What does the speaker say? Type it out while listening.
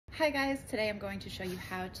Hi guys, today I'm going to show you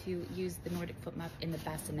how to use the Nordic Footmuff in the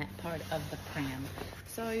bassinet part of the pram.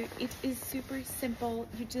 So it is super simple,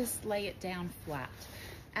 you just lay it down flat.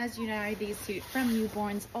 As you know, these suit from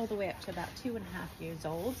newborns all the way up to about 2.5 years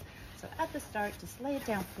old. So at the start, just lay it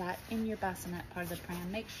down flat in your bassinet part of the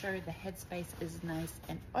pram. Make sure the headspace is nice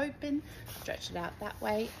and open, stretch it out that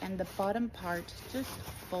way, and the bottom part, just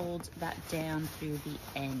fold that down through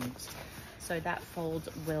the end. So that fold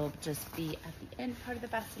will just be at the end part of the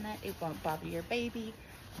bassinet. It won't bother your baby.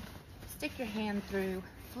 Stick your hand through,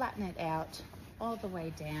 flatten it out all the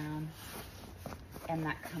way down, and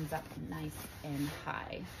that comes up nice and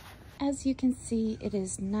high. As you can see, it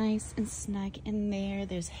is nice and snug in there.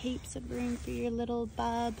 There's heaps of room for your little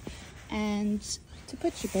bub. And to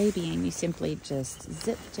put your baby in, you simply just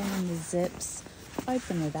zip down the zips,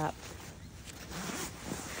 open it up,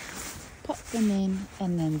 pop them in,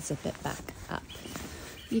 and then zip it back up.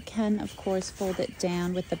 You can, of course, fold it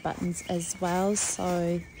down with the buttons as well,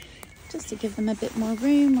 so just to give them a bit more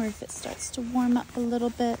room, or if it starts to warm up a little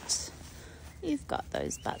bit, you've got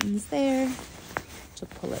those buttons there to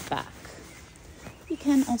pull it back. You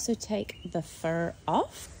can also take the fur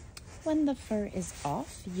off. When the fur is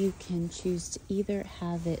off, you can choose to either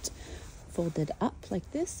have it folded up like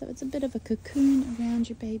this, so it's a bit of a cocoon around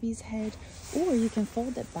your baby's head, or you can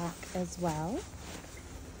fold it back as well,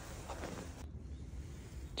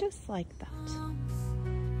 just like that.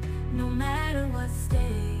 No matter what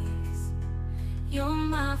stays, you're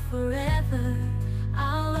my forever.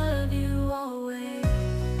 I'll love you always.